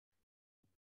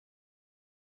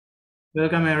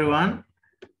Welcome everyone.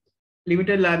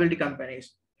 Limited liability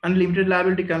companies. Unlimited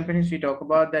liability companies, we talk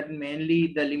about that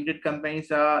mainly the limited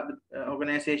companies are the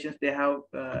organizations. They have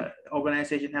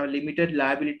organization have limited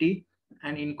liability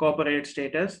and incorporated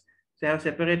status. They have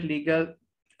separate legal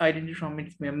identity from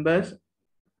its members.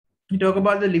 We talk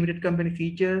about the limited company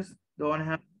features. The one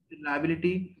have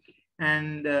liability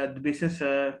and the business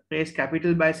raise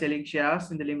capital by selling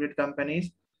shares in the limited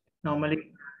companies.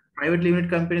 Normally, private limited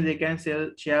companies, they can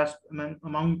sell shares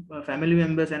among family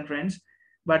members and friends,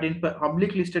 but in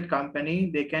public listed company,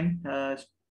 they can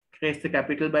raise the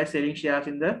capital by selling shares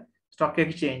in the stock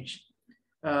exchange.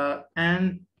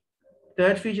 And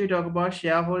third feature, we talk about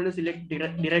shareholders elect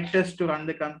directors to run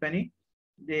the company.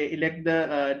 They elect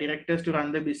the directors to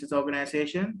run the business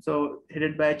organization, so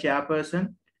headed by a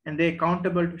chairperson, and they're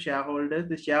accountable to shareholders.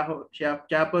 The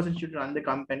chairperson should run the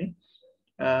company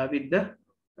with the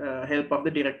help of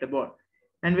the director board.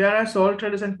 And whereas sole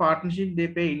traders and partnership, they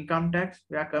pay income tax,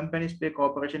 where companies pay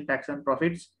corporation tax on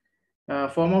profits. To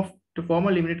form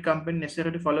a limited company,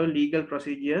 necessary to follow legal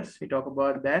procedures. We talk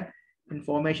about that in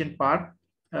formation part.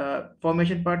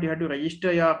 Formation part, you have to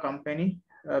register your company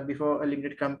before a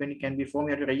limited company can be formed.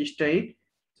 You have to register it.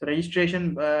 So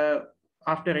registration,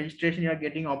 after registration, you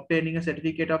are obtaining a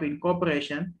certificate of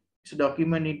incorporation. It's a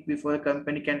document need before a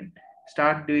company can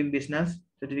start doing business.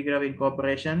 Certificate of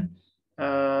incorporation,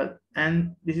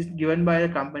 and this is given by the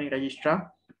company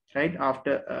registrar, right,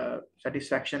 after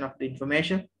satisfaction of the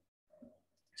information.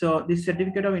 So this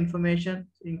certificate of incorporation,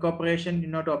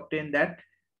 in order to obtain that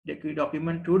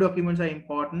document, two documents are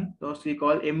important. Those we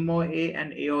call MOA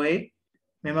and AOA,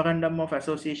 Memorandum of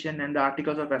Association and the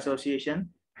Articles of Association.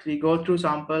 So we go through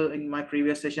sample in my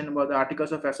previous session about the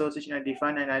Articles of Association I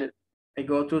define, and I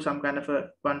go through some kind of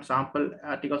one sample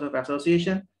Articles of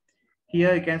Association.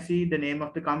 Here you can see the name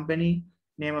of the company,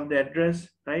 name of the address,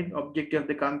 right? Objective of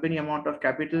the company, amount of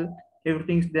capital,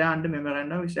 everything's there under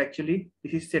memorandum. It's actually,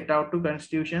 this is set out to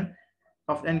constitution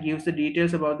of and gives the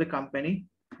details about the company.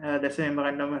 That's a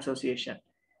memorandum of association.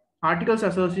 Articles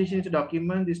of association is a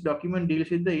document. This document deals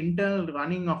with the internal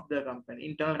running of the company.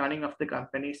 Internal running of the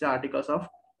company is the articles of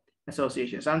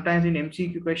association. Sometimes in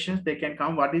MCQ questions, they can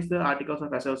come, what is the articles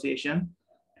of association?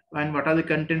 And what are the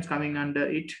contents coming under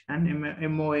it? And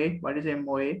MOA, what is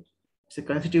MOA? It's a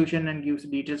constitution and gives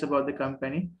details about the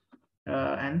company,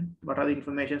 and what are the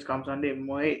information comes under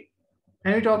MOA.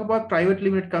 And we talk about private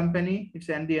limited company. It's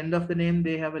at the end of the name,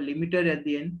 they have a limited at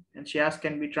the end, and shares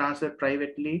can be transferred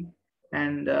privately,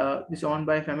 and it's owned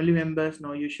by family members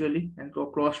now usually, and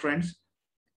close friends.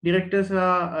 Directors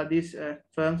are these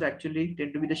firms actually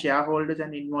tend to be the shareholders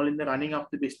and involved in the running of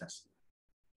the business.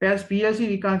 Whereas PLC,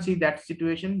 we can't see that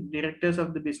situation. Directors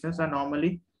of the business are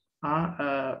normally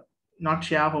not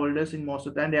shareholders in most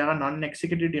of the time. There are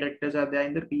non-executive directors are there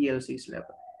in the PLC's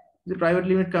level. The private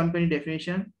limited company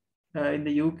definition, in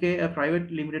the UK, a private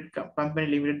limited company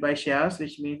limited by shares,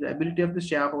 which means the ability of the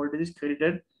shareholders is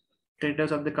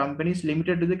creditors of the company is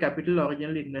limited to the capital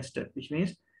originally invested, which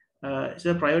means it's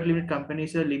a private limited company,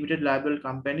 is a limited liable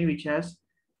company which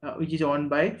is owned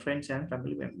by friends and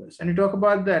family members. And we talk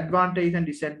about the advantages and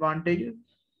disadvantages.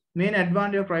 Main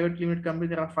advantage of private limited company,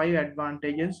 there are 5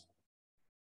 advantages.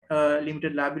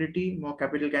 Limited liability, more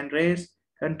capital can raise,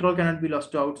 control cannot be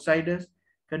lost to outsiders,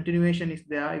 continuation is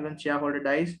there, even shareholder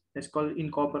dies, that's called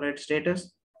incorporated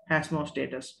status, has more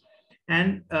status.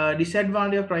 And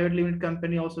disadvantage of private limited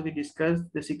company, also we discussed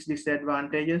the 6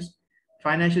 disadvantages.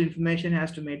 Financial information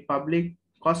has to be made public,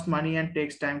 cost money and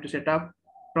takes time to set up.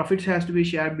 Profits has to be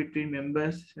shared between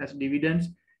members as dividends,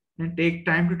 and take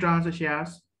time to transfer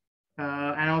shares,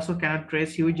 and also cannot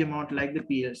raise huge amount like the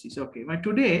PLCs. Okay, but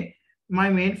today my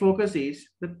main focus is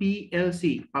the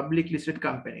PLC, public listed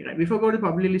company. Right? Before go to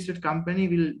public listed company,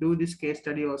 we'll do this case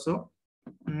study also.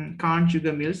 Khan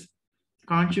Sugar Mills.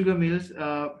 Khan Sugar Mills,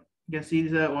 you can see,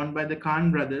 is owned by the Khan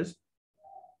brothers.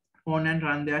 Own and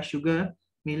run their sugar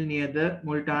mill near the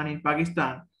Multan in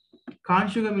Pakistan. Khan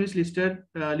Sugar Mills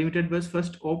Limited was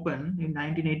first opened in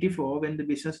 1984 when the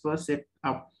business was set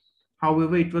up.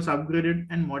 However, it was upgraded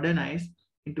and modernized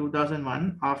in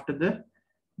 2001 after the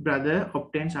brother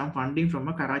obtained some funding from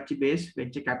a Karachi-based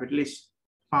venture capitalist,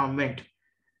 FarmVent.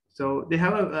 So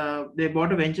they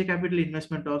bought a venture capital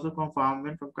investment also from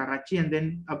FarmVent from Karachi, and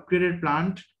then upgraded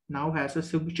plant now has a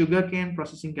sugarcane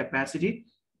processing capacity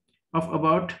of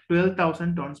about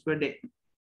 12,000 tons per day.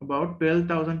 About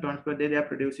 12,000 tons per day they are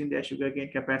producing their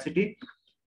sugarcane capacity.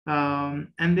 And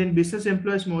then business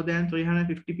employs more than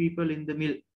 350 people in the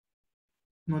mill.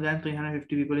 And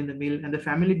the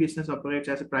family business operates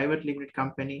as a private limited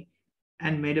company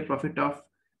and made a profit of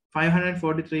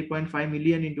 543.5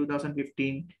 million in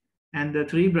 2015. And the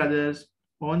 3 brothers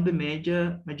own the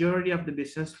majority of the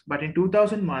business. But in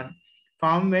 2001,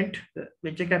 the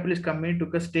venture capitalist company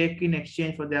took a stake in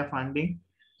exchange for their funding.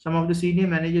 Some of the senior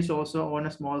managers also own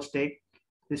a small stake.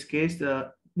 In this case,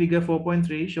 the figure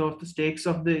 4.3 shows the stakes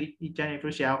of each and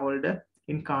every shareholder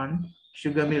in Khan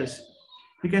Sugar Mills.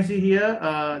 You can see here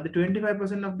the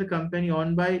 25% of the company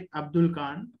owned by Abdul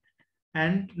Khan,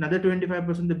 and another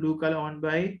 25% the blue color owned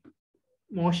by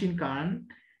Mohsin Khan,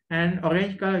 and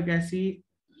orange color you can see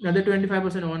another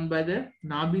 25% owned by the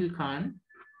Nabil Khan.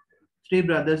 Three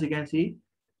brothers you can see,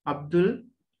 Abdul,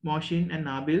 Mohsin and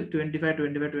Nabil, 25,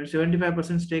 25, 20,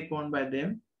 75% stake owned by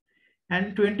them,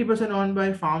 and 20% owned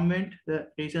by Farmvent.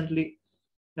 Recently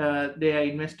they are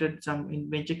invested some in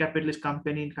venture capitalist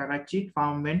company in Karachi,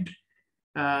 Farmvent.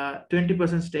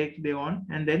 20% stake they own,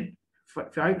 and then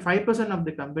 5% of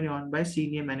the company owned by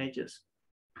senior managers.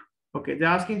 Okay, they're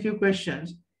asking a few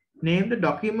questions. Name the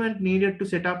document needed to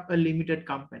set up a limited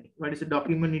company. What is the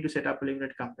document need to set up a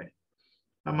limited company?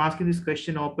 I'm asking this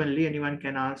question openly. Anyone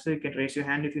can answer. You can raise your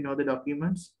hand if you know the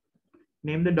documents.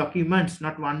 Name the documents,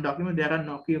 not one document. There are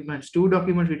documents. Two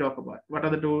documents we talk about. What are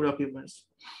the two documents?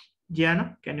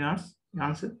 Gianna, can you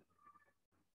answer?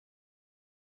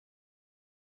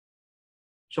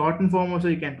 Short and form also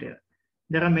you can tell.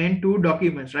 There are main two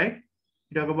documents, right?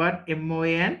 We talk about MOA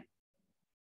and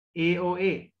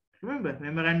AOA. Remember,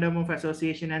 Memorandum of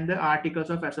Association and the Articles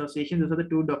of Association. Those are the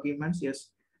two documents. Yes.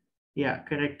 Yeah,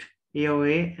 correct.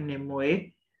 AOA and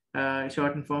MOA.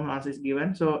 Short and form answer is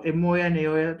given. So MOA and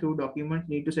AOA, two documents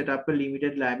need to set up a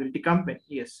limited liability company.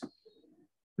 Yes.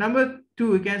 Number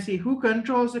two, you can see who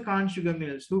controls the Khan Sugar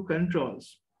Mills. Who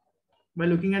controls? By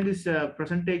looking at this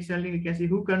percentage selling, you can see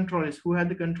who controls, who had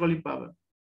the controlling power.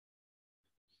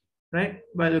 Right?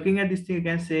 By looking at this thing, you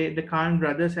can say the Khan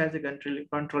brothers has the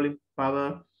controlling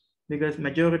power because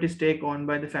majority stake owned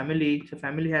by the family. So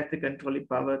family has the controlling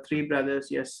power. Three brothers,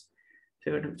 yes.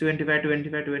 25,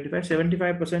 25, 25,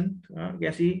 75%. You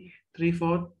can see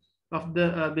 3/4 of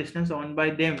the business owned by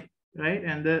them, right?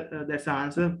 And that's the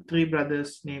answer. Three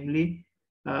brothers, namely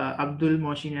Abdul,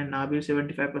 Mohsin, and Nabil,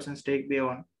 75% stake they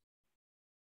own.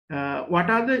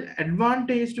 What are the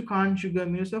advantages to Khan Sugar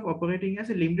Mills of operating as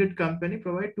a limited company?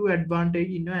 Provide two advantage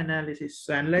in your analysis.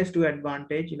 So analyze two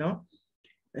advantage.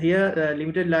 Here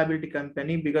limited liability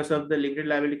company, because of the limited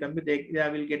liability company, they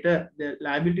will get the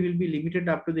liability will be limited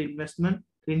up to the investment.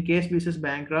 So in case business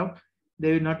bankrupt,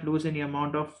 they will not lose any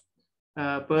amount of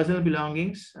personal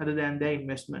belongings other than their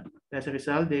investment. As a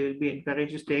result, they will be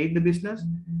encouraged to stay in the business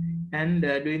and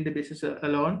doing the business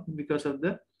alone because of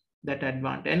that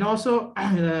advantage. And also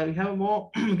we have more,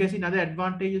 you can see another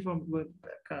advantages from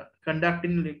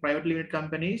conducting private limited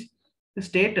companies, the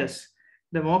status.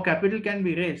 The more capital can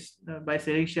be raised by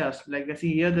selling shares. Like I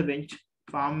see here, the venture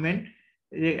Farmvent,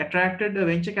 they attracted the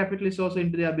venture capitalists also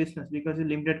into their business because it's a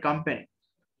limited company.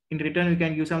 In return, we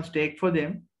can give some stake for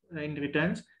them in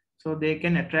returns, so they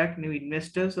can attract new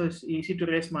investors. So it's easy to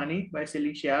raise money by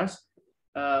selling shares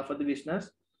for the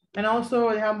business. And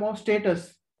also they have more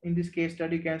status. In this case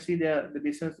study, you can see the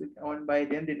business owned by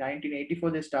them. In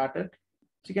 1984 they started.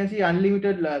 So you can see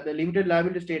unlimited, the limited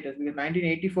liability status because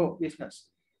 1984 business.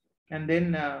 And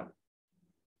then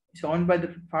it's owned by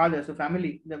the father, so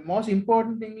family. The most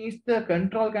important thing is the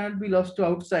control cannot be lost to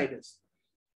outsiders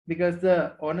because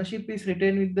the ownership is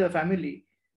retained with the family.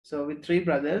 So with three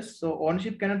brothers, so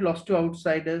ownership cannot be lost to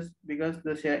outsiders because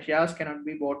the shares cannot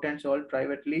be bought and sold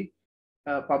privately.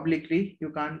 Publicly, you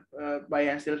can't buy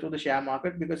and sell through the share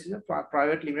market because it's a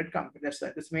private limited company.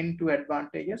 That's main two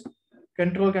advantages.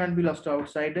 Control cannot be lost to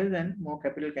outsiders and more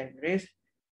capital can be raised.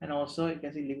 And also you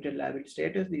can see limited liability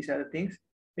status. These are the things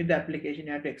with the application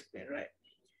you have to explain, right?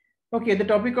 Okay, the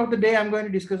topic of the day, I'm going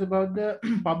to discuss about the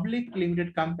public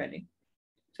limited company.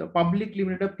 So public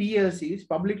limited or PLCs,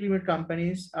 public limited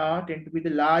companies tend to be the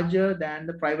larger than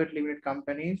the private limited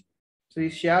companies. So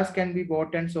these shares can be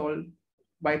bought and sold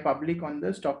by public on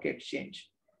the stock exchange,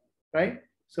 right?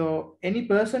 So any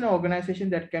person or organization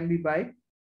that can be buy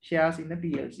shares in the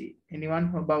PLC.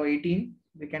 Anyone above 18,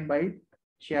 they can buy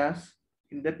shares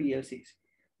in the PLCs.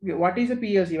 Okay, what is a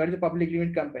PLC? What is a public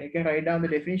limited company? You can write down the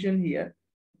definition here.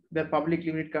 The public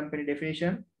limited company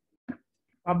definition.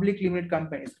 Public limited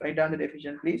companies. Write down the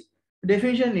definition, please. The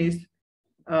definition is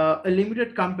a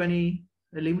limited company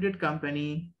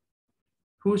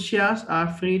whose shares are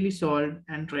freely sold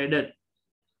and traded.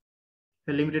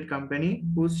 A limited company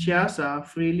whose shares are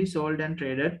freely sold and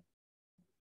traded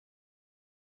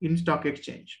in stock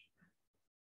exchange.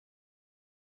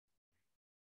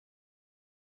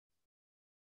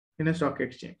 In a stock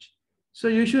exchange. So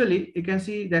usually you can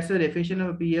see that's the definition of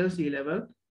a PLC level.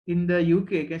 In the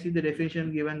UK, you can see the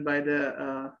definition given by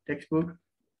the textbook.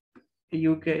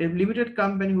 UK, a limited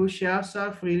company whose shares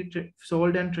are freely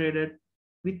sold and traded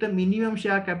with a minimum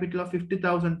share capital of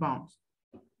 £50,000.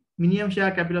 Minimum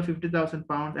share capital of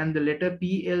 £50,000 and the letter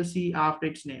PLC after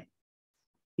its name.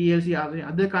 PLC,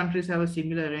 other countries have a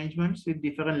similar arrangements with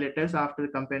different letters after the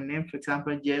company name. For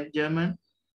example, German,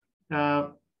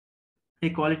 they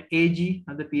call it AG,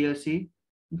 the PLC.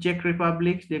 Czech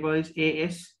Republic, they call it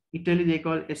AS. Italy, they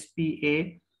call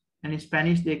SPA. And in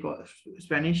Spanish, they call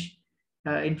Spanish.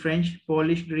 In French,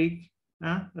 Polish, Greek,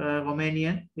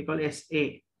 Romanian, they call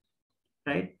SA.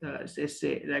 Right? SA.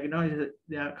 Like, you know,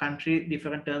 there are country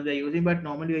different terms they're using, but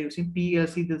normally we're using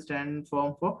PLC, the standard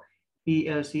form for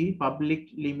PLC, public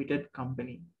limited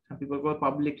company. Some people call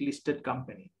public listed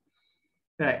company.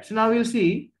 Right. So now we'll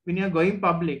see when you're going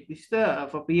public. This is the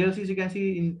for PLCs. You can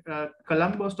see in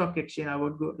Colombo Stock Exchange. I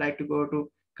would like to go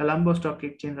to Colombo Stock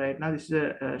Exchange right now. This is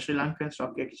a Sri Lankan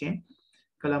Stock Exchange,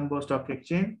 Colombo Stock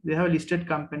Exchange. They have listed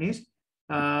companies.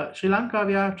 Sri Lanka,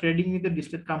 we are trading with the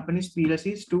listed companies.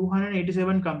 PLCs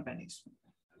 287 companies.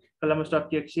 Colombo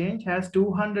Stock Exchange has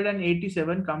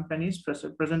 287 companies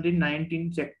present in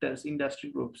 19 sectors,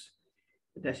 industry groups.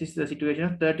 This is the situation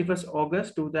of 31st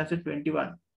August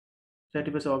 2021.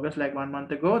 31st August, like 1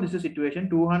 month ago. This is situation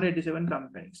 287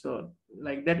 companies. So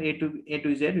like that, A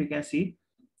to Z, we can see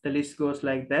the list goes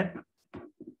like that.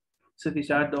 So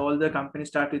these are all the companies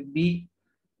start with B.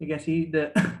 You can see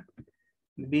the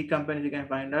B companies. You can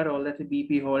find out all that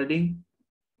BP Holding,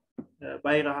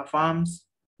 Bairaha Farms,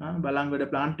 Balangoda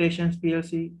Plantations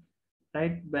PLC,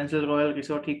 right? Bensel Royal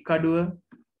Resort Hikkadua,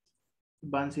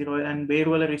 Bansi Royal and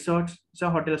Bayrola Resorts. It's a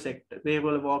hotel sector.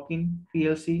 Bayrola Walk-in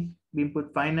PLC,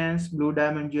 Bimput Finance, Blue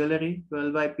Diamond Jewelry,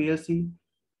 Worldwide PLC,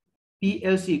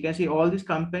 PLC. You can see all these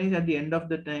companies at the end of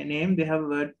the name, they have a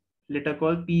word letter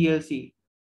called PLC,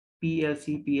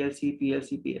 PLC, PLC,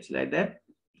 PLC, PLC, like that.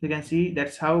 You can see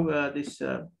that's how this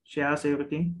shares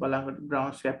everything. Balangoda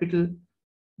Browns Capital,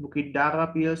 Bukit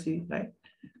Dara PLC, right?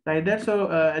 Like that.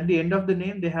 So at the end of the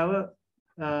name, they have a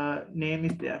name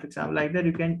is there. For example, like that,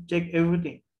 you can check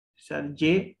everything. So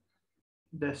J,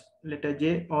 the letter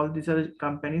J, all these are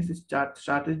companies start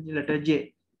with letter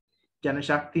J.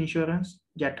 Janashakti Insurance,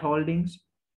 Jet Holdings,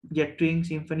 Jet Twin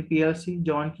Symphony PLC,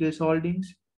 John Kills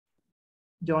Holdings,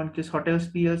 John Kills Hotels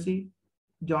PLC,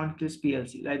 John Kills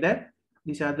PLC, like that.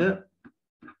 These are the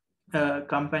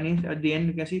companies. At the end,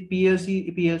 you can see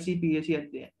PLC, PLC, PLC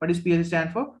at the end. What does PLC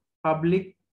stand for?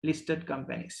 Public listed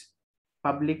companies,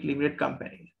 public limited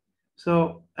companies.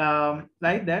 So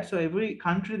like that. So every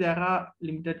country there are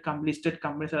listed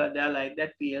companies are there like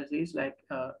that. PLCs, like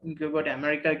if you go to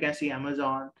America, you can see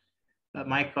Amazon,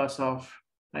 Microsoft,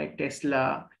 like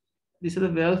Tesla. These are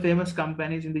the well famous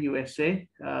companies in the USA,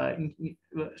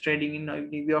 trading in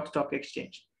New York Stock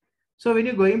Exchange. So when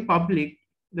you're going public,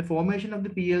 the formation of the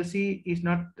PLC is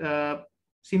not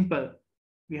simple.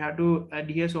 We have to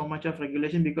adhere so much of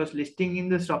regulation because listing in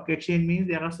the stock exchange means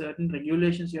there are certain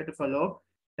regulations you have to follow.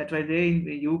 That's why they in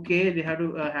the UK, they have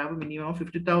to have a minimum of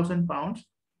 £50,000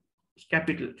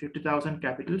 capital, 50,000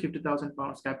 capital, 50,000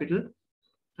 pounds capital.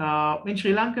 In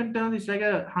Sri Lankan terms, it's like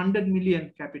 100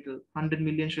 million capital, 100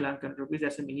 million Sri Lankan rupees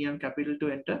as a minimum capital to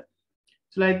enter.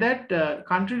 So like that,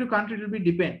 country to country, it will be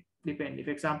depend. If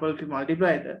example, if you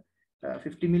multiply the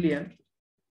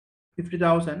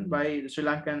 50,000 by the Sri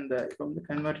Lankan, from the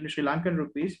converted to Sri Lankan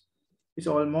rupees, is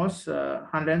almost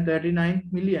 139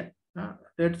 million.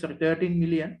 13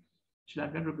 million Sri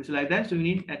Lankan rupees. Like that, so we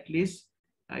need at least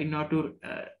in order to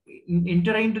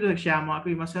enter into the share market,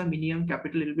 we must have minimum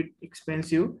capital, a little bit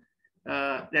expensive.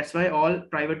 That's why all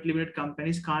private limited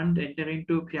companies can't enter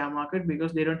into share market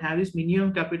because they don't have this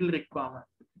minimum capital requirement.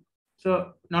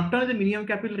 So not only the minimum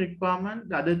capital requirement,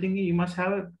 the other thing you must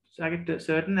have a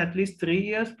certain at least 3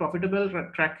 years profitable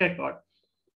track record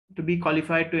to be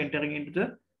qualified to entering into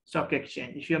the stock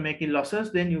exchange. If you're making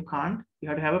losses, then you can't. You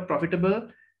have to have a profitable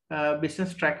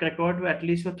business track record at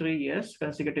least for 3 years,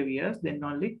 consecutive years. Then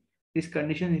only this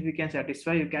condition, if you can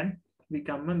satisfy, you can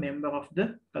become a member of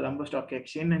the Colombo Stock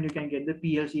Exchange and you can get the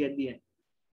PLC at the end.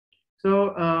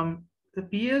 So the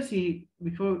PLC,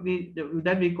 before we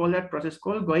call that process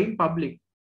called going public,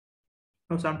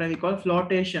 or sometimes we call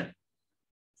flotation.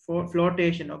 For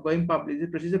flotation or going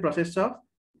public, this is the process of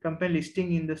company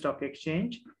listing in the stock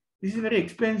exchange. This is very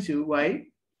expensive. Why?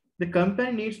 The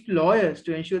company needs lawyers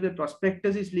to ensure the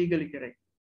prospectus is legally correct.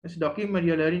 As a document,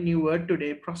 you're learning a new word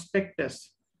today,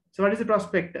 prospectus. So what is a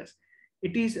prospectus?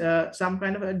 It is some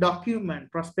kind of a document.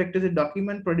 Prospectus is a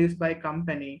document produced by a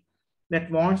company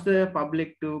that wants the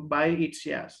public to buy its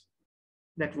shares.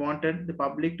 That wanted the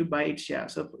public to buy its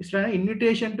shares. So it's an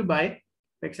invitation to buy.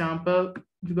 For example,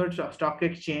 if you go to stock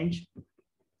exchange,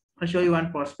 I'll show you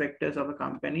one prospectus of a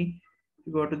company.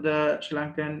 You go to the Sri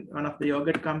Lankan, one of the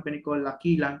yogurt company called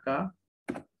Lanka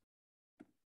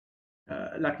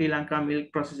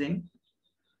Milk Processing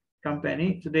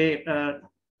Company. So they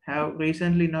have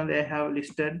recently, now they have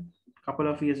listed a couple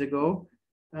of years ago.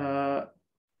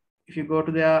 If you go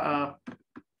to their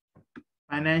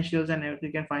financials and everything,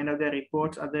 you can find out their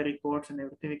reports, other reports and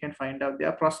everything. We can find out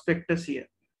their prospectus here.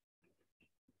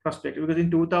 Prospectus, because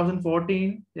in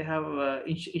 2014 they have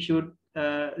issued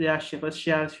their first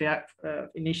share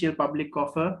initial public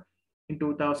offer in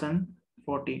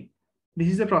 2014. This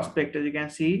is the prospectus. You can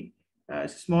see a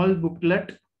small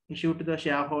booklet issued to the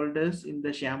shareholders in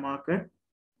the share market.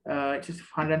 It's a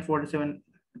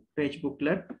 147-page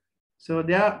booklet. So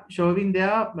they are showing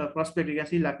their prospect. You can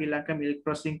see Lanka Milk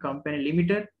Processing Company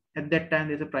Limited. At that time,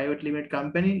 there's a private limited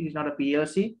company. It's not a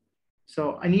PLC.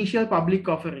 So initial public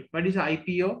offering. What is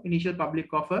IPO? Initial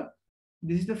public offer.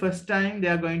 This is the first time they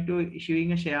are going to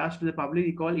issuing a shares to the public.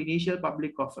 We call initial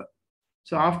public offer.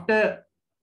 So after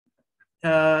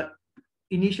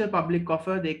initial public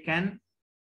offer, they can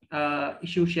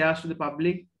issue shares to the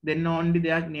public. Then only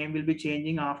their name will be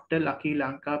changing after Lucky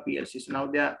Lanka PLC. So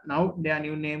now their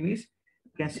new name is,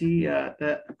 you can see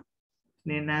the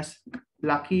name as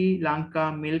Lucky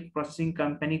Lanka Milk Processing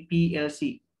Company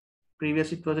PLC.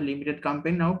 Previously it was a limited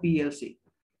company, now PLC.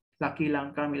 Lucky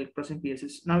Lanka Milk Processing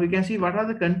PLC. Now we can see what are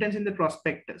the contents in the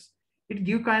prospectus. It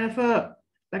gives kind of a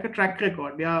like a track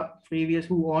record. They are previous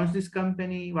who owns this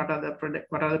company, what are the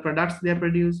products they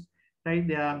produce, right?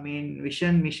 Their main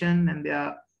vision, mission, and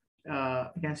their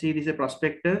you can see this is a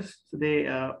prospectus. So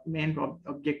the main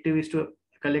objective is to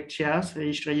collect shares,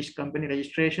 register company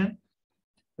registration,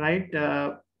 right?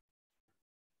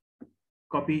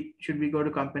 Copy should we go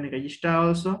to company register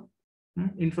also.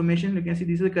 Information, you can see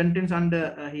these are the contents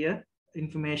under here.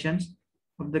 Informations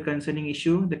of the concerning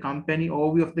issue, the company,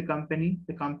 overview of the company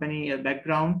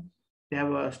background. They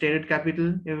have a stated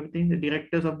capital, everything, the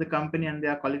directors of the company and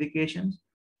their qualifications,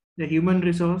 the human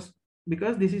resource,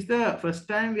 because this is the first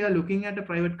time we are looking at a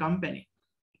private company,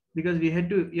 because we have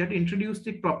to introduce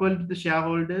it properly to the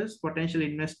shareholders, potential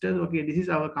investors. Okay, this is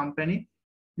our company,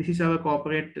 this is our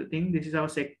corporate thing, this is our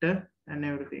sector and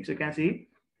everything. So you can see,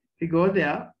 if you go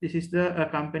there, this is the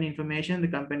company information, the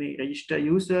company register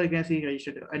user, you can see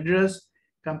registered address,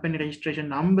 company registration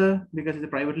number, because it's a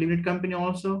private limited company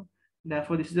also.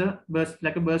 Therefore, this is a birth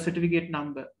certificate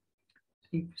number.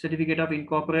 Certificate of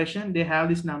incorporation, they have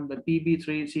this number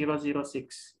PB3006.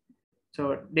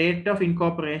 So date of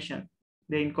incorporation,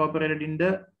 they incorporated in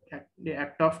the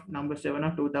Act of number 7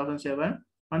 of 2007.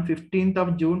 On 15th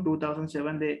of June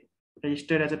 2007, they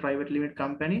registered as a private limited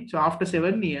company. So after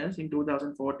 7 years in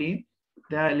 2014,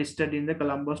 they are listed in the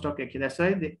Colombo Stock Exchange. That's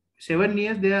why 7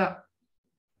 years their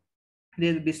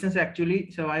business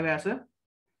actually survive as a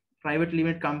private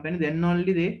limited company. Then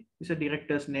only is a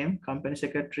director's name, company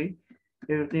secretary.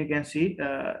 Everything you can see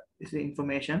is the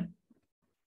information.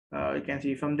 You can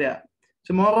see from there.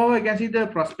 So moreover, you can see the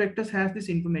prospectus has this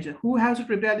information. Who has to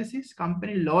prepare this is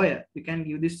company lawyer. We can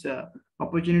give this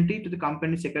opportunity to the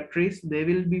company secretaries. They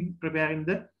will be preparing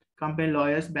the company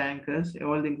lawyers, bankers,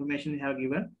 all the information they have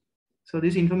given. So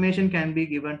this information can be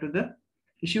given to the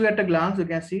issue at a glance. You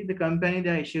can see the company, they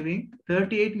are issuing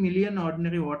 38 million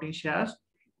ordinary voting shares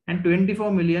and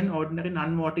 24 million ordinary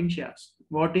non-voting shares.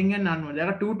 Voting and non-voting. There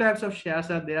are two types of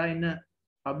shares are there in a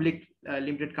public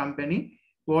limited company.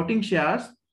 Voting shares,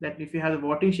 that if you have the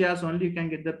voting shares only, you can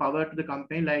get the power to the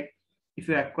company. Like if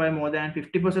you acquire more than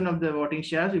 50% of the voting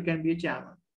shares, you can be a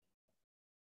chairman.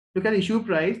 Look at the issue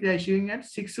price. They are issuing at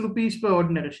 6 rupees per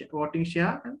ordinary voting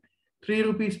share and 3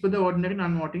 rupees per the ordinary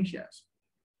non-voting shares.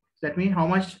 That means how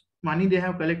much money they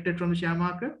have collected from the share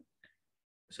market.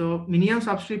 So minimum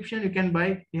subscription, you can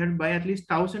buy, you have to buy at least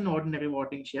 1,000 ordinary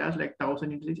voting shares, like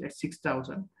 1,000 into at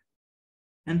 6,000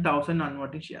 and 1,000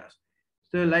 non-voting shares.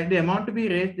 So like the amount to be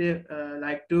raised, they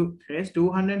like to raise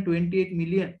 228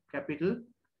 million capital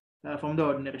from the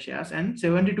ordinary shares and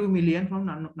 72 million from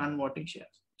non-voting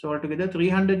shares. So altogether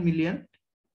 300 million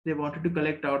they wanted to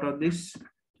collect out of this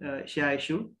share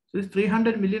issue. So this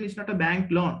 300 million is not a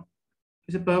bank loan.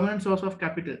 It's a permanent source of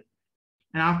capital.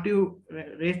 And after you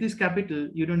raise this capital,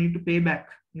 you don't need to pay back.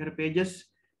 You have to pay just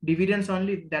dividends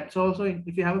only. That's also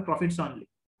if you have a profits only.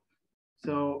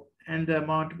 So, and the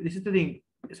amount, this is the thing,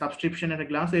 subscription at a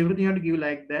glance. So everything you have to give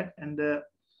like that. And the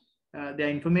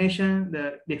information,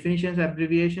 the definitions,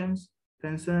 abbreviations,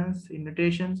 concerns,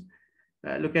 invitations,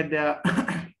 look at the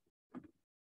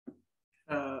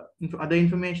other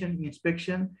information,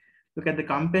 inspection, look at the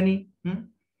company,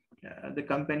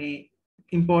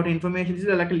 import information. This is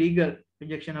like a legal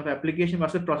rejection of application.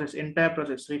 What's the process, entire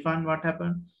process, refund, what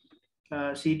happened,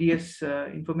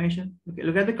 CDS information. Okay,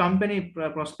 look at the company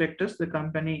prospectus, the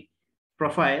company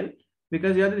profile,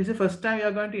 because this is the first time you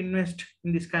are going to invest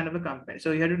in this kind of a company.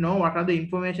 So you have to know what are the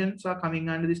informations are coming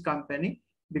under this company,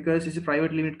 because it's a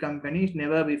private limited company. It's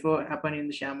never before happened in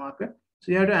the share market.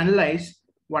 So you have to analyze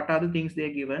what are the things they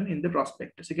are given in the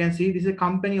prospectus. You can see this is a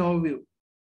company overview.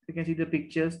 You can see the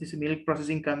pictures. This is a milk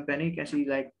processing company. You can see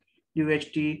like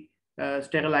UHT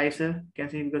sterilizer. You can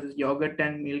see because it's yogurt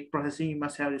and milk processing, you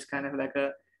must have this kind of like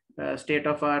a state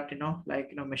of art,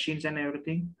 like machines and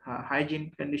everything,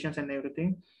 hygiene conditions and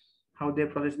everything, how they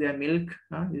process their milk.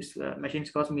 These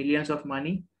machines cost millions of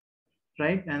money,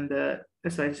 right? And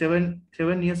that's why 7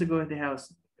 years ago they have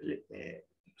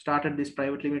started this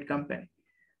private limited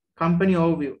company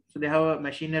overview. So they have a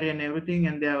machinery and everything,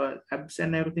 and they have apps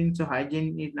and everything. So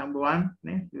hygiene is number one.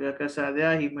 Workers are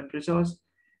there, human resource,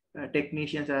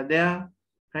 technicians are there,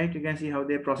 right? You can see how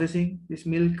they're processing this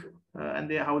milk,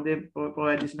 and how they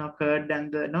provide this curd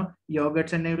and the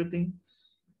yogurts and everything.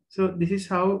 So this is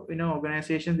how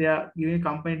organizations, they are giving a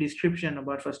company description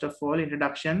about, first of all,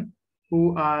 introduction,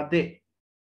 who are they,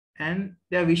 and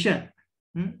their vision,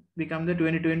 become the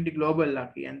 2020 global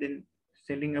Lucky, and then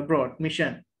selling abroad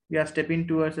mission. We are stepping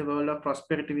towards a world of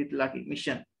prosperity with Lucky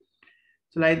mission.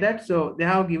 So like that, so they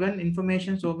have given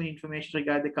information, so many information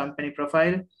regarding the company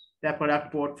profile, their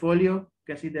product portfolio. You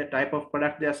can see the type of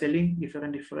product they are selling,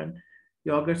 different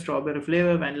yogurt, strawberry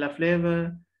flavor, vanilla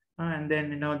flavor, and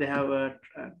then they have a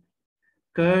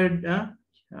curd,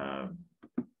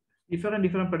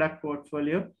 different product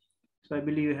portfolio. So I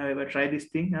believe you have ever tried this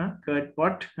thing, curd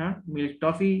pot, milk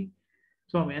toffee.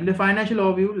 So, and the financial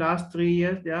overview, last 3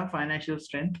 years, their financial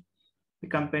strength, the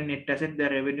company net asset, their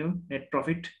revenue, net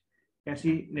profit. You can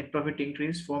see net profit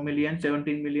increased 4 million,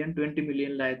 17 million, 20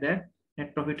 million, like that.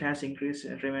 Net profit has increased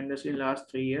tremendously in last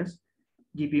 3 years.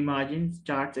 GP margins,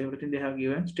 charts, everything they have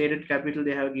given. Stated capital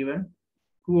they have given.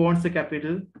 Who owns the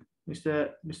capital? Mr.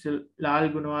 Lal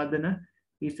Gunawardena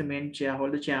is the main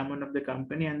shareholder, chairman of the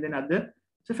company, and then other.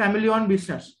 It's a family-owned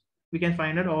business. We can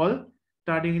find out all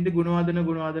starting in the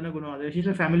Gunawardena. It's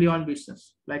a family-owned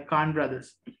business, like Khan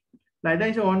Brothers. Like that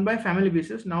is owned by family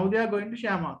business. Now they are going to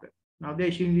share market. Now they're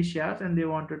issuing these shares and they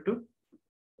wanted to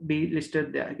be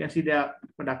listed there. You can see their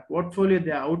product portfolio,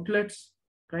 their outlets,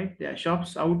 right? Their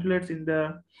shops, outlets in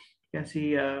the, you can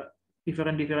see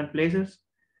different places.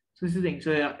 So this is the thing.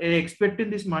 So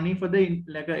expecting this money for the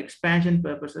expansion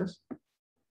purposes,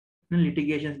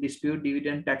 litigations, dispute,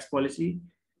 dividend, tax policy,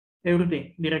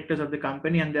 everything. Directors of the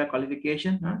company and their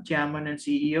qualification, chairman and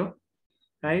CEO,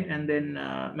 right? And then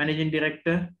managing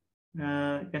director.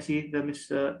 You can see the Miss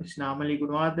Namali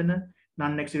Gunawardena,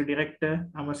 non-executive director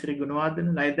Amasri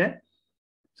Gunawardena, like that.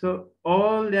 So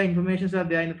all their informations are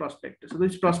there in the prospectus. So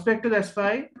this prospectus, that's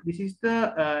why this is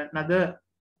the another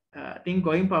thing.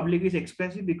 Going public is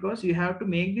expensive because you have to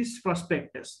make this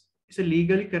prospectus. It's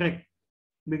legally correct,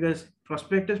 because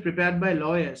prospectus prepared by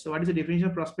lawyers. So what is the definition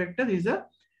of prospectus? Is a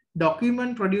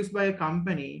document produced by a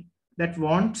company that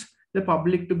wants the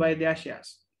public to buy their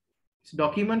shares. It's a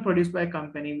document produced by a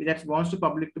company that wants the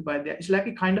public to buy their. It's like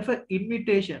a kind of an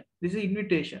invitation. This is an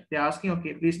invitation. They're asking,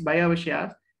 okay, please buy our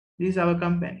shares. This is our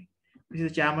company. This is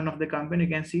the chairman of the company.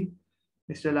 You can see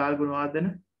Mr. Lal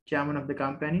Gunawardena, chairman of the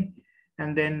company.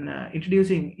 And then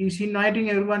introducing, he's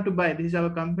inviting everyone to buy. This is our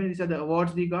company. These are the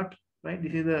awards we got, right?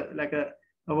 This is like a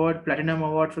award, platinum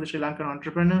award for the Sri Lankan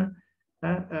entrepreneur,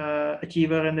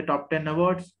 achiever in the top 10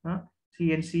 awards,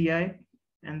 CNCI.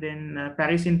 And then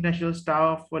Paris International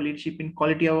Star for Leadership in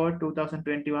Quality Award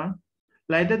 2021.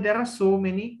 Like that, there are so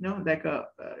many, like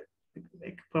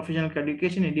professional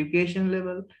education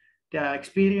level, their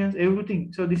experience,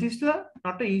 everything. So this is not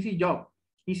an easy job,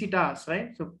 easy task,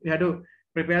 right? So we have to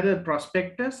prepare the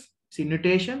prospectus, it's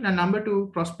invitation, and number 2,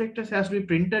 prospectus has to be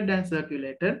printed and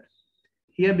circulated.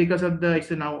 Here, because of it's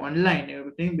now online,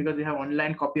 everything, because we have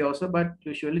online copy also, but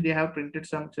usually they have printed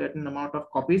some certain amount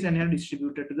of copies and have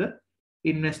distributed to the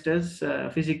investors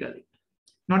physically.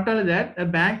 Not only that, a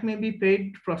bank may be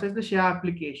paid to process the share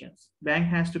applications. Bank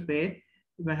has to pay.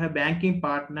 We have a banking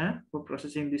partner for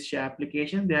processing this share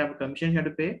application. They have a commission you have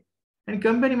to pay, and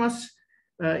company must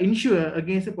insure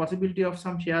against the possibility of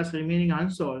some shares remaining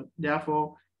unsold.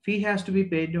 Therefore, fee has to be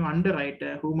paid to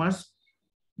underwriter who must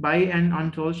buy and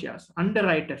unsold shares.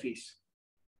 Underwriter fees.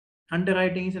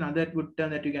 Underwriting is another good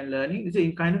term that you can learn. It's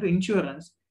a kind of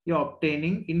insurance you're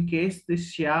obtaining in case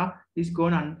this share is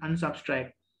gone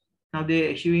unsubscribed. Now they're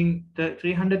issuing the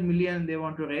 300 million they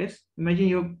want to raise. Imagine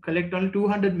you collect only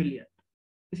 200 million.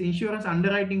 This insurance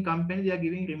underwriting company, they are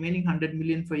giving remaining 100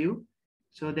 million for you.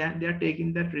 So they are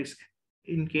taking that risk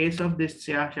in case of this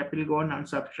share will go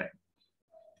unsubscribed.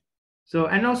 So,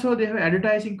 and also they have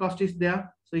advertising cost is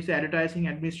there. So it's advertising,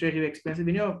 administrative expenses.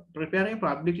 When you're preparing a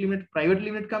private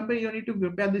limited company, you need to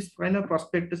prepare this kind of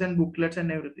prospectus and booklets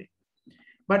and everything.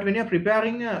 But when you're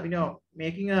preparing,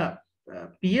 making a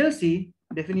PLC,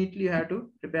 definitely you have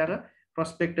to prepare a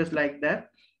prospectus like that,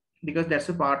 because that's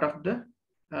a part of the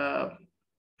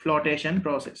flotation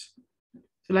process.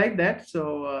 So like that.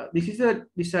 So this is a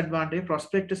disadvantage.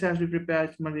 Prospectus has to be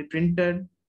prepared, it must be printed.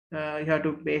 You have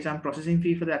to pay some processing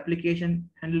fee for the application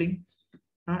handling,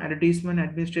 advertisement,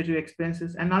 administrative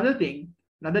expenses. Another thing,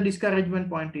 another discouragement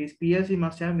point is PLC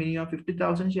must have minimum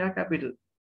 50,000 share capital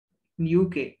in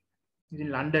UK. In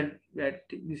London, that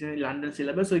this is a London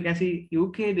syllabus. So you can see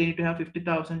UK, they need to have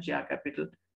 50,000 share capital,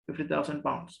 50,000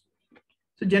 pounds.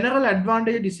 So general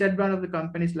advantage, disadvantage of the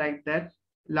companies like that.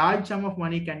 Large sum of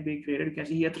money can be created. You can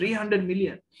see here 300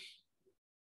 million.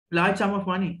 Large sum of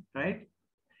money, right?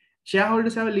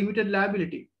 Shareholders have a limited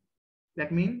liability.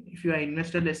 That means if you are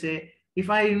investor, let's say, if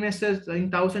I invested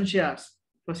in 1,000 shares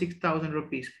for 6,000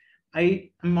 rupees, I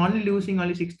am only losing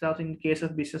only 6,000 in case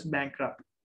of business bankrupt.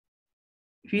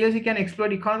 PLC can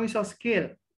exploit economies of scale.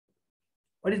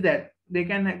 What is that? They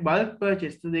can have bulk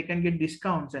purchase, so they can get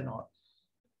discounts and all.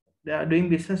 They are doing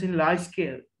business in large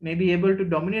scale, may be able to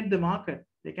dominate the market.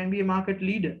 They can be a market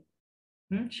leader.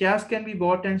 Shares can be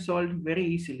bought and sold very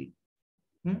easily,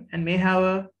 and may have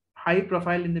a high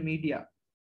profile in the media.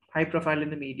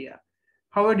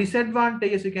 However,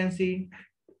 disadvantages you can see,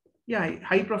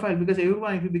 high profile, because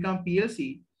everyone, if you become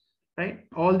PLC, right?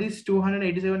 All these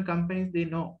 287 companies, they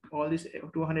know. All these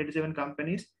 287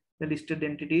 companies, the listed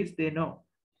entities, they know,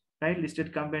 right?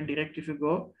 Listed company direct, if you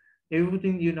go,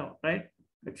 everything you know, right?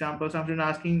 For example, someone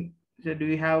asking, so do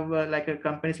you have like a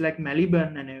companies like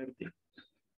Maliban and everything?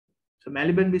 So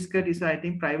Maliban Biscuit is, I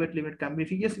think, private limited company.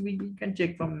 If you just, we can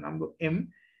check from number M,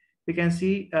 we can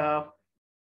see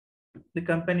the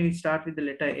company will start with the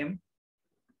letter M.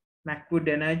 Macwood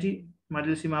Energy,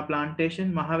 Madhusima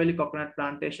Plantation, Mahaveli Coconut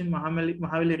Plantation,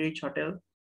 Mahaveli Reach Hotel,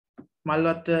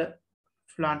 Malwata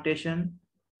Plantation,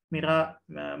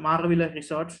 Maravilla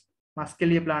Resorts,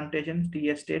 Muskelia Plantation, Tea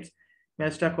Estates,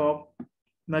 Melsta Corp,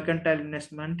 Mercantile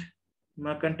Investment,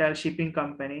 Mercantile Shipping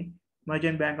Company,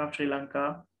 Merchant Bank of Sri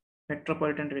Lanka,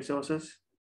 Metropolitan Resources,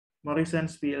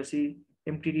 Morrison's PLC,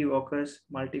 MTD Workers,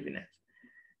 Multifinance.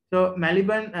 So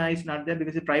Maliban is not there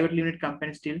because it's a private limited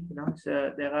company still.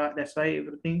 So that's why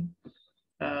everything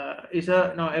is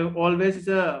always is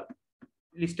a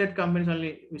listed company is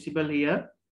only visible here.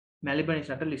 Maliban is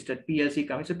not a listed PLC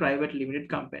company; it's a private limited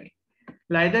company.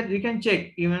 Like that, you can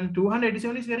check. Even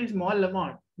 287 is very small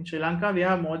amount. In Sri Lanka, we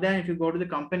have more than, if you go to the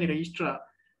company registrar,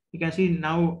 you can see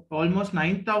now almost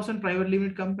 9,000 private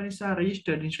limited companies are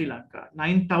registered in Sri Lanka.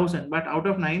 9,000, but out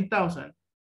of 9,000,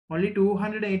 only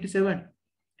 287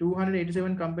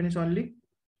 companies only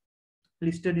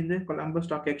listed in the Colombo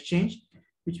Stock Exchange,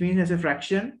 which means as a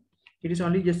fraction, it is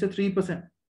only just a 3%.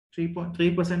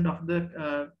 3.3% of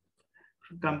the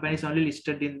companies only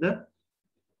listed in the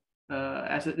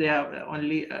as they have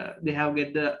only they have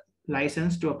get the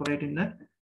license to operate in the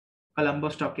Colombo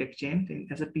Stock Exchange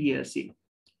as a PLC.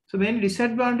 So main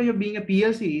disadvantage of being a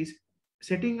PLC is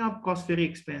setting up costs very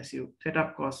expensive.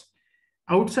 Setup costs.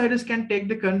 Outsiders can take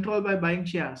the control by buying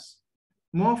shares.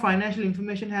 More financial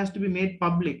information has to be made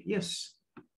public. Yes,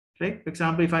 right. For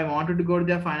example, if I wanted to go to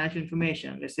their financial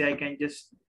information, let's say I can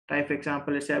just type, for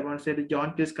example, let's say I want to say the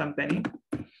John Kills company,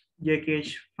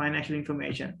 JKH financial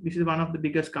information. This is one of the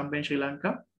biggest companies in Sri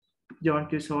Lanka, John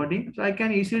Kills Holding. So I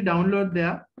can easily download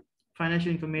their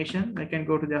financial information. I can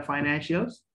go to their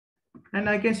financials and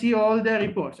I can see all their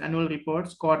reports, annual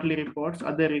reports, quarterly reports,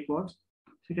 other reports.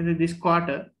 So you can see this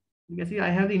quarter, you can see I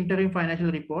have the interim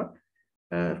financial report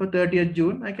for 30th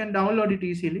June. I can download it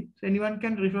easily. So anyone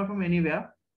can refer from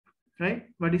anywhere, right?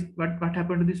 What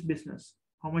happened to this business?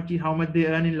 How much they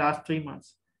earn in last 3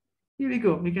 months? Here we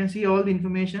go. We can see all the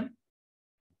information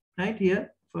right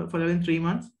here for following 3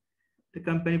 months. The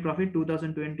company profit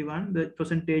 2021, the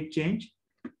percentage change,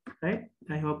 right?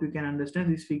 I hope you can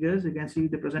understand these figures. You can see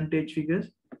the percentage figures.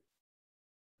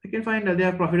 You can find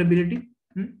their profitability,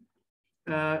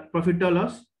 profit or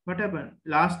loss. What happened?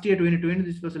 Last year, 2020,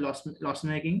 this was a loss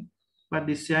making, but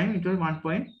this time it was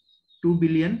 1.2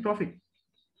 billion profit.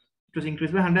 It was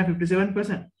increased by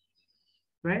 157%.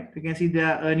 Right? You can see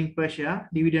their earning per share,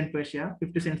 dividend per share,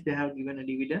 50 cents they have given a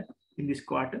dividend in this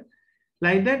quarter.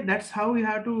 Like that, that's how we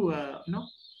have to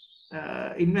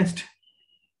invest.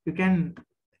 You can,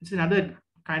 it's another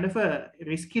kind of a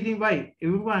risky thing. Why?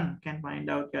 Everyone can find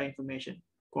out your information.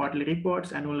 Quarterly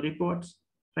reports, annual reports,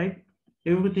 right?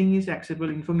 Everything is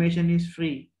accessible. Information is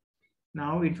free.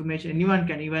 Now information, anyone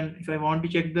can, even if I want to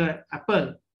check the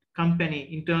Apple,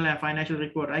 company internal and financial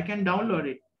report, I can download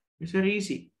it. It's very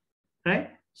easy,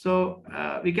 right? So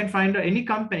we can find any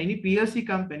company, any PLC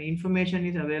company, information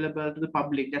is available to the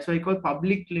public. That's why I call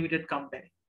public limited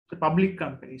company, the public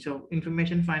company. So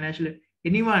information, financial,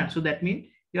 anyone. So that means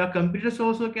your computers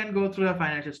also can go through a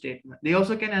financial statement. They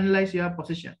also can analyze your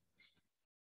position,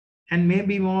 and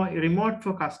maybe more remote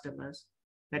for customers.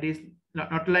 That is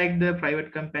not like the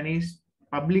private companies.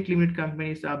 Public limited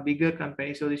companies are bigger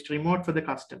companies, so it's remote for the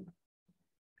customer.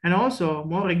 And also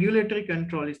more regulatory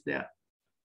control is there.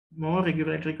 More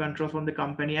regulatory control from the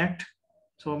Company Act.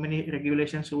 So many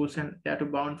regulations, rules, and they are to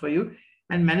bound for you.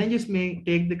 And managers may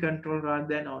take the control rather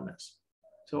than owners.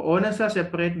 So owners are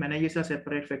separate, managers are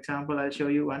separate. For example, I'll show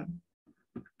you one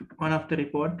of the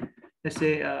report. Let's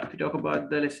say if you talk about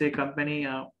the, let's say, company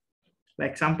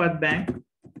like Sampath Bank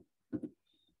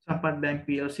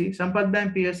PLC. Sampath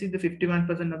Bank PLC, the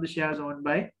 51% of the shares owned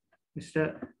by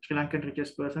Mr. Sri Lankan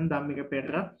richest person, Dhammika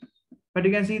Pedra. But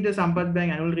you can see the Sampath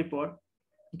Bank annual report.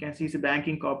 You can see it's a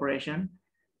banking corporation.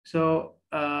 So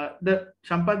the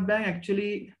Sampath Bank,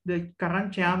 actually, the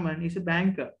current chairman is a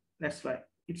banker. That's why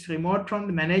it's remote from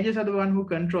the managers are the one who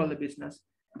control the business,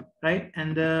 right?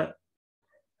 And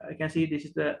you can see this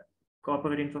is the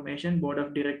corporate information, board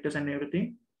of directors and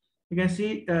everything. You can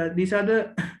see these are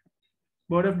the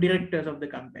board of directors of the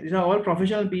company. These are all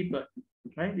professional people,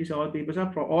 right? These are all people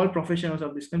are all professionals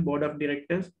of this board of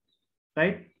directors,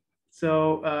 right?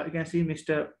 So you can see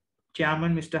Mr.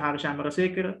 Chairman, Mr. Harsha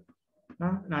Amarasekara,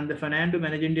 Nanda Fernando,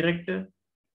 Managing Director.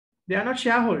 They are not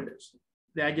shareholders.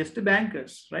 They are just the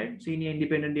bankers, right? Senior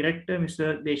Independent Director,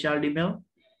 Mr. Deshal Dimel,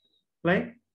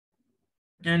 right?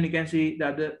 And you can see the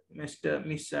other Miss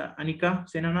Anika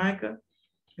Senanayaka,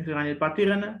 Mr. Ranil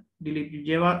Patirana, Dilip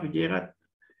Vijayarat,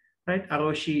 right?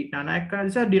 Aroshi Nanayaka.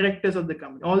 These are directors of the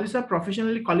company. All these are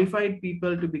professionally qualified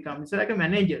people to become. It's like a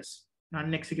managers,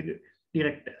 non-executive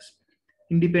directors,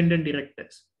 independent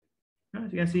directors. So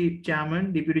you can see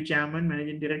chairman, deputy chairman,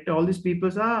 managing director. All these people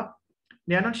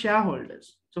they are not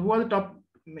shareholders. So who are the top?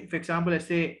 For example, let's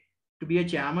say to be a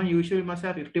chairman, usually must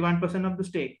have 51% of the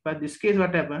stake. But in this case,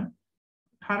 what happened?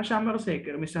 Harsha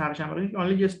Amarasekara, Mr. Harsha Amarasekara,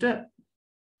 only just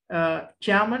a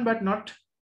chairman, but not.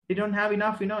 They don't have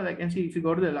enough. Like you can see if you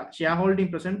go to the shareholding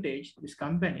percentage, this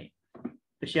company,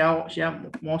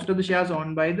 the most of the shares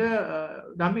owned by the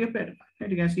Dhammika Pedra.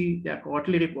 You can see their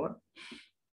quarterly report.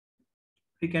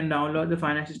 You can download the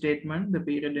financial statement, the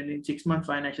period ending 6-month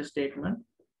financial statement,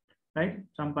 right?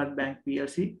 Sampath Bank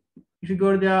PLC. If you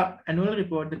go to the annual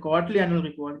report, the quarterly annual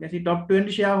report, you can see top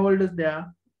 20 shareholders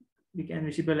there. You can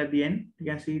visible at the end. You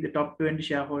can see the top 20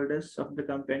 shareholders of the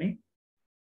company.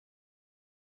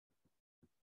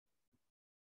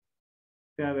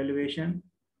 Fair valuation.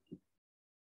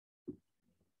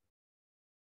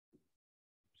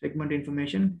 Segment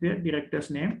information here, director's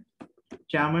name.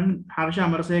 Chairman Harsha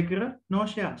Amarasekara, no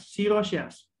shares, 0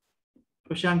 shares.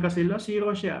 Prashanka Silva,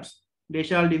 0 shares.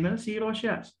 Deshal Dimel, 0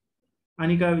 shares.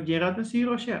 Anika Vijayaratne,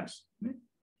 0 shares.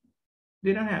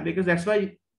 They don't have, because that's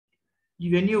why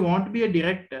when you want to be a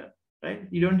director, right,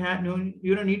 you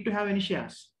don't need to have any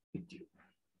shares with you.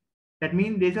 That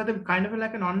means these are the kind of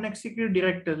like a non-executive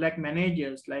directors, like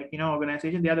managers, like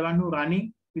organization. They are the one who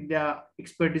running with their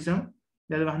expertism.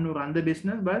 They're the one who run the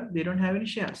business, but they don't have any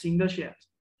shares, single shares.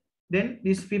 Then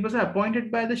these people are appointed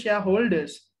by the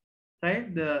shareholders,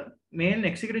 right? The main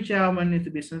executive chairman is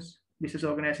the business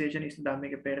organization is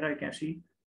Dhammika Pedra. You can see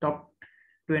top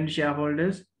 20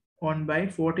 shareholders owned by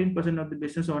 14% of the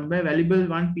business owned by Valuable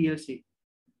One PLC.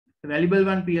 The Valuable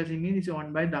One PLC means it's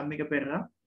owned by Dhammika Pedra.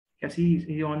 You can see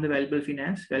he owned the Valuable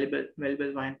Finance, Valuable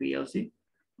One PLC.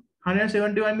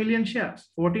 171 million shares,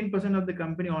 14% of the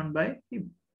company owned by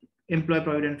Employee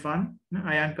Provident Fund,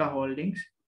 Ayanka Holdings.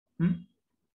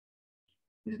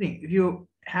 This thing, if you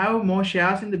have more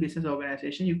shares in the business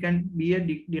organization, you can be a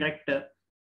director,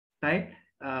 right?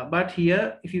 But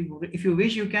here, if you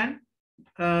wish, you can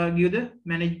give the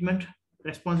management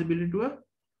responsibility to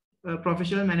a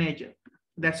professional manager.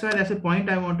 That's why that's a point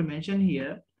I want to mention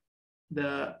here.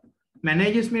 The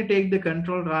managers may take the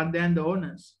control rather than the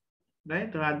owners, right?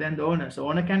 Rather than the owners. So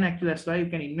owner can actually, that's why you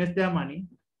can invest their money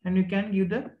and you can give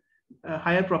the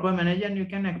hire proper manager and you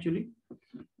can actually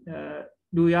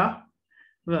do your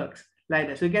works like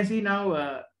that. So you can see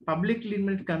now public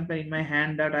limited company in my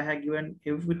handout, I have given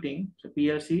everything. So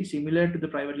PLC similar to the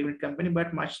private limited company,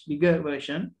 but much bigger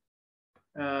version.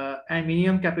 And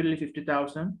minimum capital is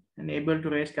 50,000 and able to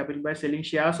raise capital by selling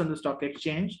shares on the stock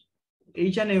exchange.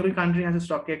 Each and every country has a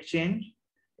stock exchange.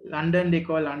 London, they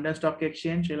call London Stock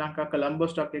Exchange. Sri Lanka, Colombo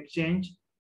Stock Exchange.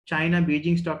 China,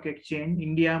 Beijing Stock Exchange.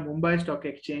 India, Mumbai Stock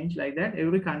Exchange. Like that,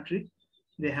 every country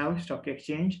they have stock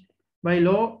exchange. by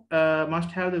law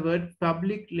must have the word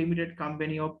public limited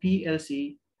company or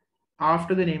PLC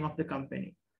after the name of the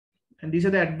company. And these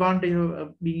are the advantages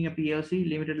of being a PLC: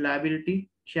 limited liability,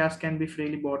 shares can be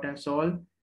freely bought and sold,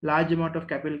 large amount of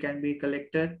capital can be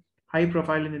collected, high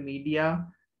profile in the media,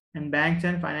 and banks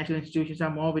and financial institutions are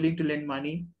more willing to lend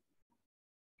money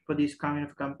for these kind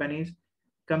of companies.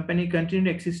 Company continued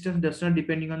existence does not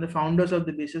depending on the founders of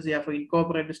the business, therefore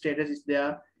incorporated status is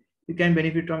there. You can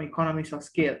benefit from economies of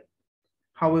scale.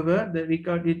 However, we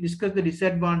discussed the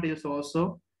disadvantages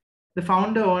also. The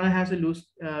founder owner has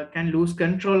can lose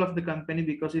control of the company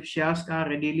because if shares are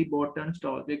readily bought and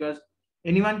sold, because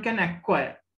anyone can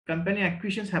acquire. Company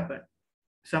acquisitions happen.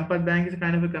 Sampath Bank is a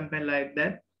kind of a company like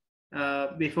that.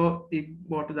 Before it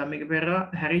bought the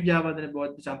Amigapera, Harry Java then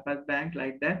bought the Sampath Bank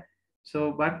like that.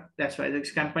 So, but that's why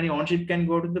this company ownership can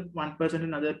go to the one person to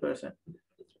another person.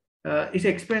 It's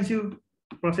expensive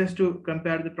process to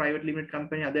compare the private limited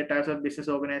company, other types of business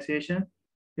organization.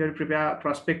 You have to prepare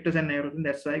prospectus and everything.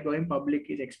 That's why going public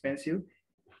is expensive.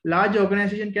 Large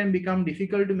organization can become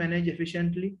difficult to manage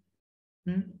efficiently.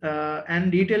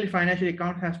 And detailed financial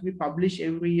account has to be published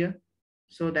every year.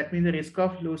 So that means the risk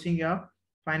of losing your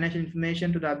financial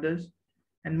information to the others,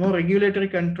 and more regulatory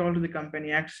control to the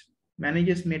company acts.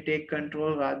 Managers may take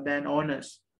control rather than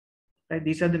owners. Right?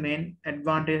 These are the main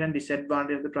advantage and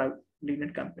disadvantage of the private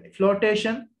limited company.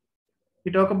 Flotation,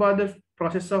 we talk about the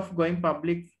process of going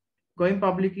public. Going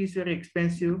public is very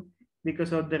expensive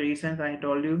because of the reasons I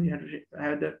told you. You have to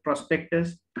have the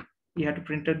prospectus, you have to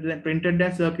print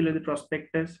and circulate the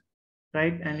prospectus,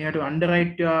 right? And you have to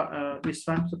underwrite your this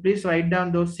one. So please write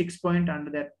down those 6 points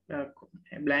under that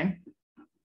blank.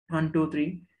 1, 2,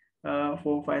 3,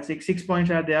 4, 5, 6. 6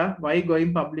 points are there. Why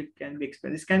going public can be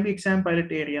expensive. This can be exam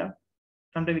pilot area.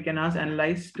 Sometimes we can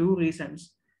analyze 2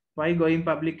 reasons why going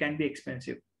public can be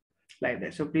expensive, like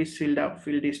that. So please fill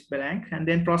this blank. And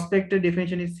then prospectus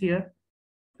definition is here.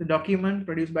 The document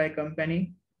produced by a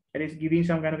company that is giving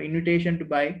some kind of invitation to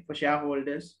buy for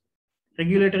shareholders.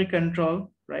 Regulatory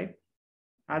control, right,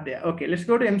 are there. Okay, let's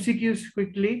go to MCQs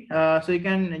quickly. So you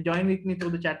can join with me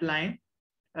through the chat line.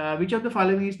 Which of the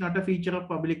following is not a feature of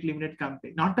public limited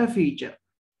company? Not a feature.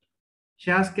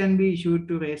 Shares can be issued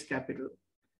to raise capital.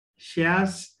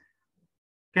 Shares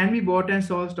can be bought and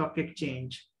sold stock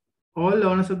exchange. All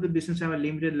owners of the business have a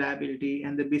limited liability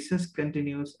and the business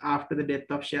continues after the death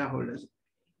of shareholders.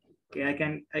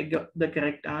 Okay, I got the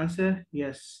correct answer.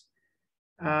 Yes.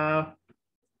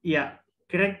 Yeah,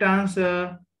 correct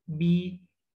answer B,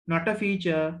 not a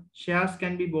feature. Shares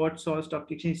can be bought, sold,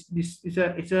 stock exchange. It's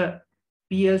a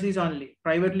PLCs only.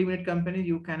 Private limited companies,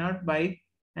 you cannot buy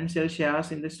and sell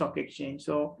shares in the stock exchange.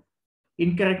 So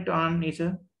incorrect on is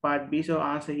a part B. So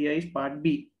answer here is part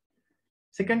B.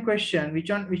 Second question,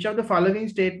 which of the following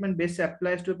statement best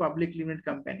applies to a public limited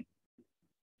company?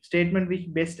 Statement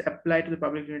which best apply to the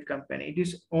public limited company. It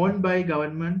is owned by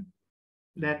government.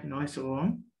 That no, is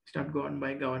wrong. It's not owned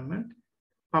by government.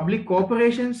 Public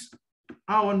corporations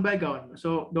are owned by government.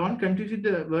 So don't confuse with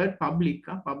the word public.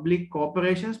 Public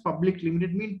corporations, public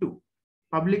limited mean 2.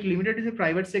 Public limited is a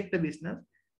private sector business.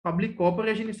 Public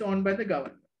corporation is owned by the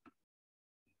government.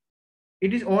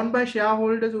 It is owned by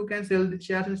shareholders who can sell the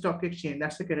shares in stock exchange.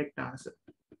 That's the correct answer.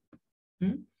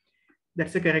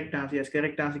 That's the correct answer. Yes,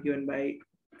 correct answer given by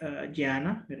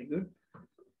Gianna. Very good.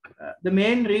 The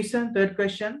main reason, third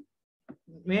question,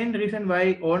 main reason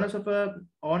why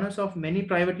owners of many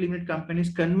private limited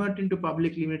companies convert into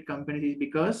public limited companies is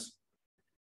because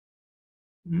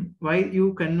why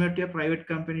you convert your private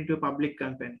company to a public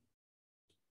company?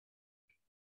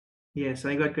 Yes,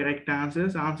 I got correct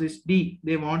answers. Answer is D.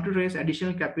 They want to raise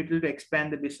additional capital to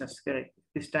expand the business. Correct.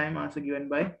 This time answer given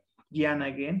by Gianna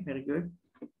again. Very good.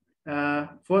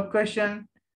 Fourth question.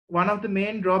 One of the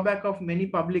main drawback of many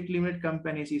public limited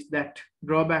companies is that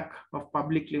drawback of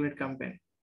public limited company.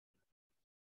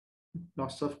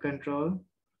 Loss of control,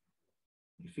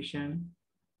 efficient,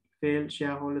 failed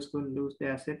shareholders could lose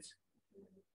their assets,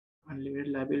 unlimited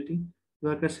liability.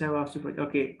 Workers have asked for.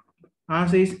 Okay.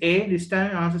 Answer is A. This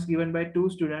time answer is given by 2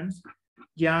 students,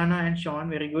 Gianna and Sean.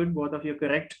 Very good. Both of you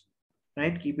correct.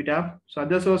 Right? Keep it up. So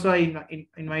others also I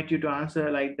invite you to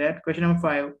answer like that. Question number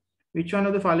 5. Which one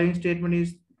of the following statement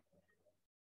is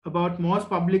about most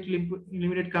public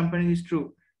limited companies is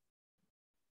true?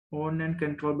 Owned and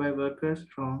controlled by workers.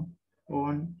 Wrong.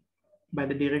 Owned by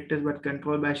the directors but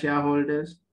controlled by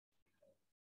shareholders.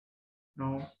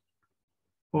 No.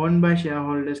 Owned by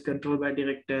shareholders, controlled by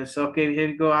directors. Okay, here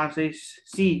we go. Answer is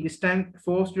C. This time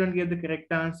 4 students gave the correct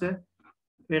answer.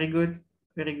 Very good.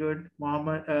 Very good.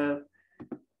 Mohammed,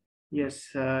 yes.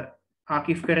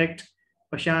 Akif correct.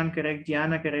 Pashan correct.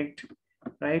 Gianna correct.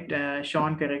 Right.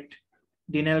 Sean correct.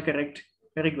 Denial correct.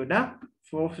 Very good. Huh?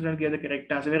 4 students gave the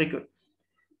correct answer. Very good.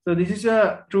 So this is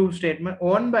a true statement.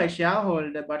 Owned by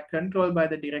shareholder but controlled by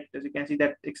the directors. You can see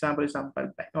that example is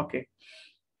sample. Okay.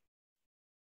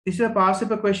 This is a past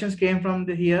paper questions came from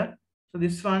the here. So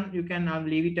this one you can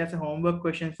leave it as a homework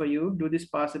question for you. Do this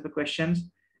past paper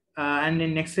questions. And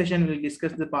in next session we'll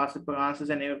discuss the past paper answers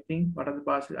and everything. What are the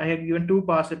past? I have given 2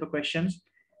 past paper questions.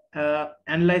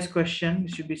 Analyze question,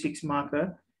 it should be 6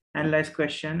 marker. Analyze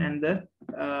question and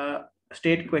the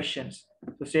state questions.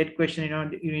 So state question,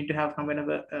 you need to have some kind of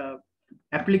a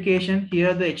application.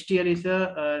 Here the HTL is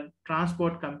a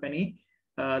transport company.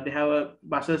 They have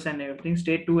buses and everything.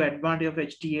 State 2 advantage of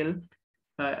HTL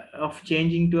of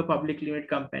changing to a public limited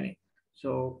company.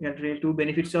 So you have 2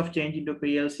 benefits of changing to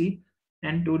PLC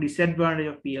and 2 disadvantage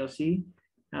of PLC.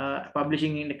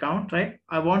 Publishing in account, right?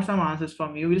 I want some answers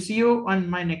from you. We'll see you on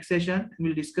my next session.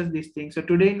 We'll discuss these things. So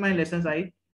today in my lessons,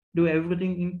 I do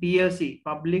everything in PLC,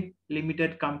 public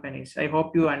limited companies. I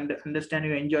hope you understand,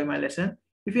 you enjoy my lesson.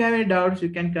 If you have any doubts, you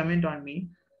can comment on me.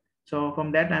 So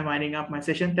from that, I'm winding up my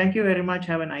session. Thank you very much.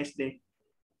 Have a nice day.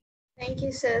 Thank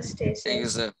you, sir. Stay safe. Thank you,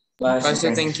 sir. Bye, Bye, sir.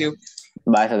 sir. Thank you.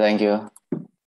 Bye, sir. Thank you.